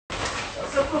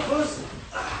puppers.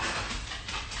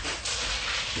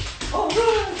 Oh no!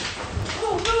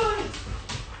 Oh no!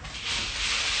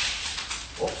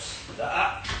 Oops,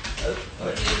 that. Oh,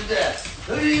 don't even dare.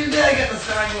 Don't even dare get the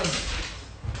stranglers.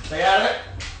 Stay out of it.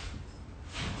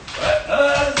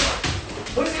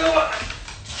 What is going on?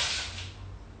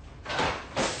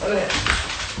 Over here.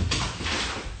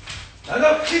 No,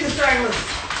 keep the stranglers.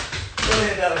 Over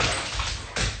here, darling.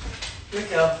 Good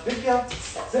girl, good girl.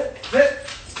 Sit, sit.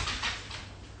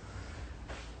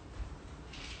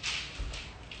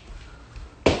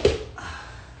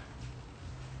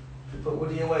 Put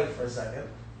Woody away for a second.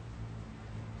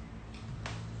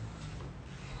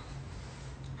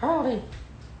 Howdy.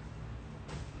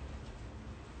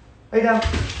 Lay down.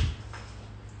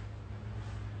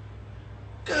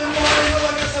 Good morning,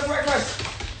 Willa. Get some breakfast.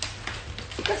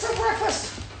 Get some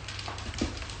breakfast.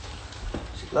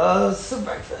 She loves some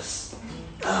breakfast.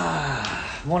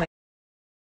 Morning.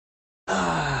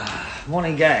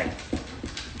 Morning, gang.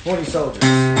 Morning, soldiers.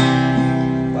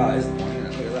 Wow, it is the morning.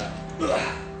 Look at that.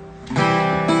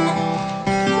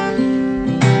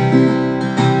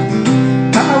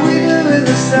 How we doing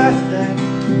this Saturday?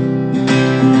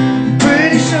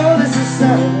 Pretty sure this is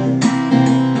Saturday.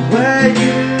 Where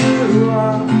you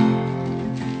are,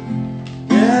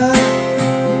 yeah,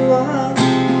 you are.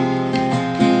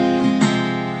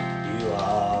 You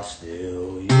are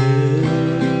still you.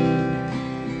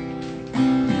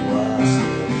 You are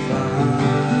still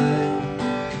fine.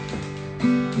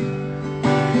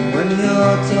 When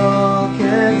you're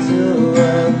talking to a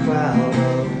crowd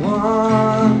of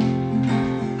one.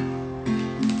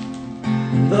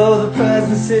 Though the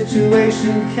present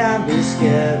situation can be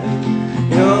scary,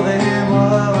 you're the hero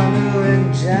I knew in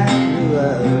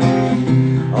January.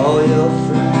 All your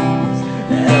friends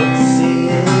help to see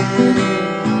it.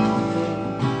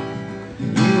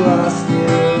 You are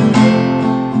still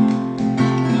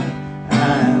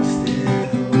I'm still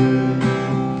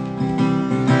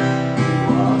you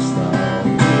are still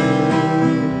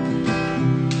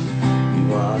you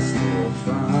are still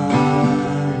fine.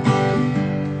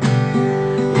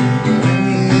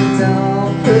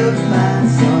 Don't put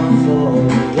plans on for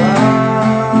a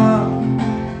while.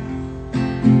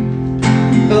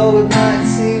 Though it might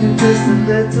seem just a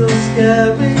little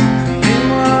scary, you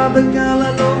are the girl I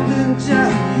loved in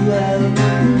January.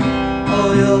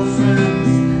 All your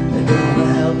friends, they're gonna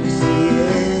help you see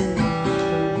it.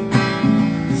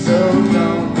 So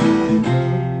don't be,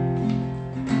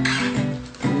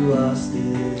 you are still.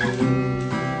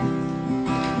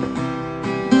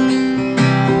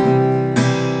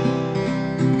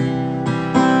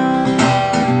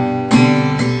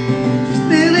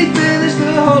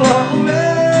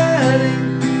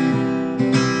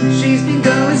 She's been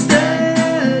going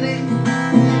steady,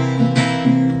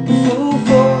 full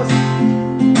force.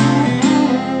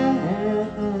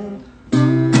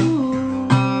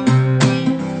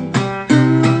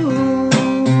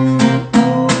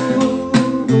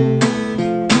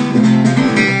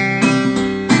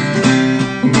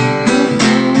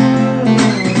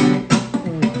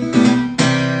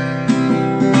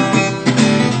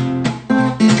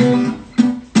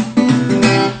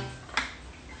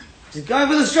 She's going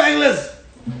for the stranglers.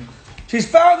 She's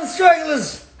found the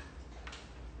stranglers.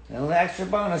 A little extra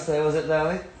bonus there, was it,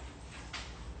 darling?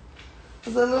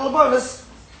 Was there a little bonus?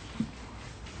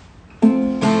 I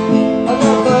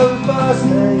love those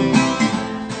birthdays.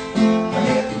 I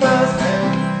hit birthday.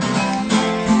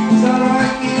 So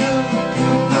like you,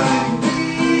 like me.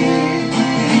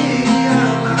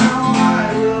 Now I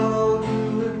will hold you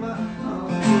with my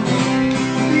arms.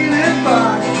 Feeling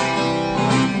fine.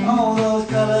 All those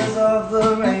colors of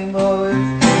the rainbow is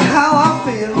how I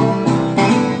feel.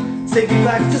 Take me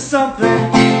back to something.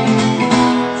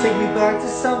 Take me back to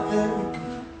something.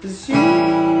 'Cause you,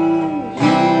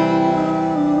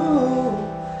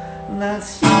 and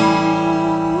that's you.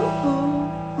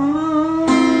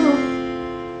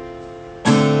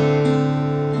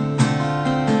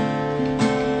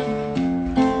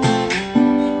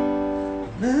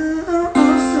 Now,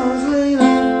 hours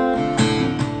later,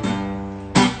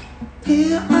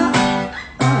 here I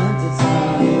am to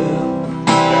tell you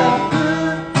that a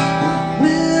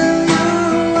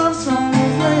million love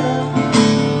songs later,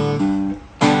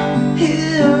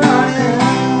 here I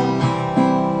am,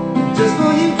 just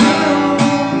for you, girl.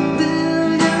 A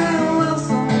million love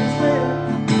songs later.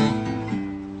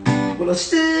 Well, I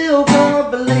still can't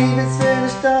believe it's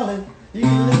finished, darling. You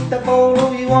can lick that bowl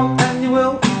all you want and you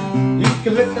will. You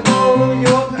can lick that bowl all you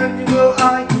want and you will.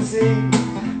 I can see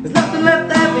there's nothing left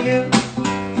there for you.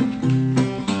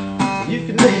 You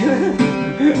can leave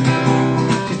it.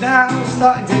 She's now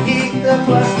starting to eat the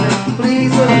plastic.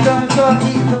 please, but I don't start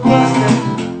eating the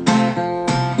plastic.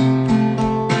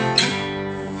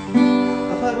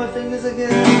 I've had my fingers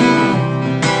again.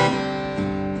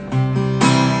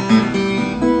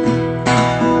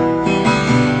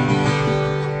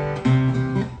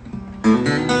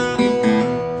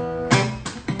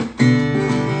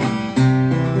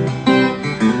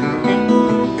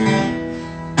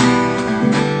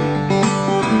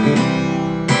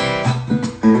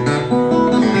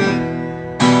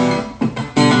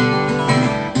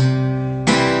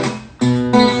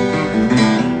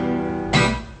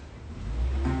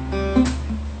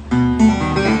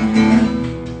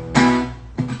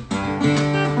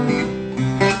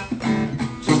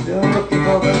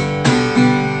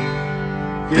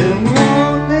 Good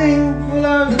morning, Felton.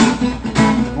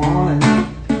 Good morning.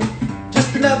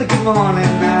 Just another good morning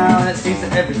now. It seems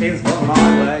that everything's gone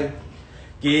my way.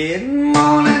 Good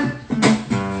morning,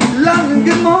 London,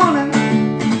 good morning.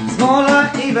 It's more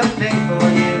like evening for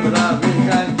you, but I really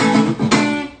don't.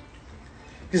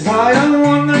 'Cause I don't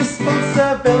want no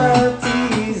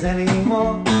responsibilities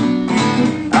anymore.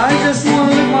 I just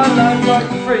want to live my life like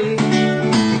free.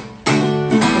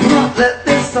 Not let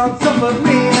this on top of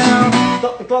me now.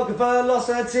 Stop the clock of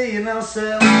velocity and I'll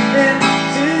sail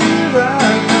into the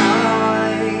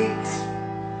night.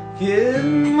 Good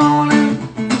morning,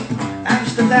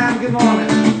 Amsterdam, good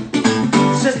morning.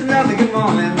 It's just another good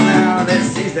morning now.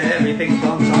 This seems that everything's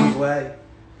gone Tom's way.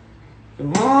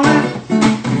 Good morning,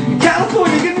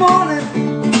 California, good morning.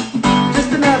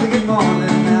 Just another good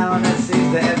morning now. And it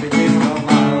seems that everything's gone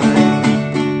my way.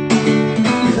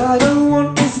 'Cause I don't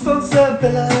want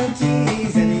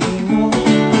responsibilities anymore.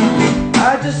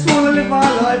 I just want to live my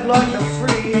life like a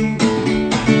free.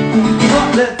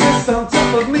 Not let this on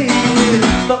top of me.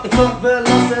 Stop the clock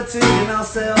velocity and I'll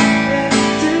sail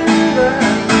into the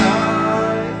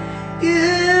night.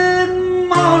 Good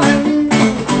morning.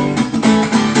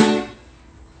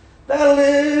 That'll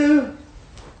do,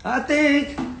 I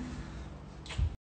think.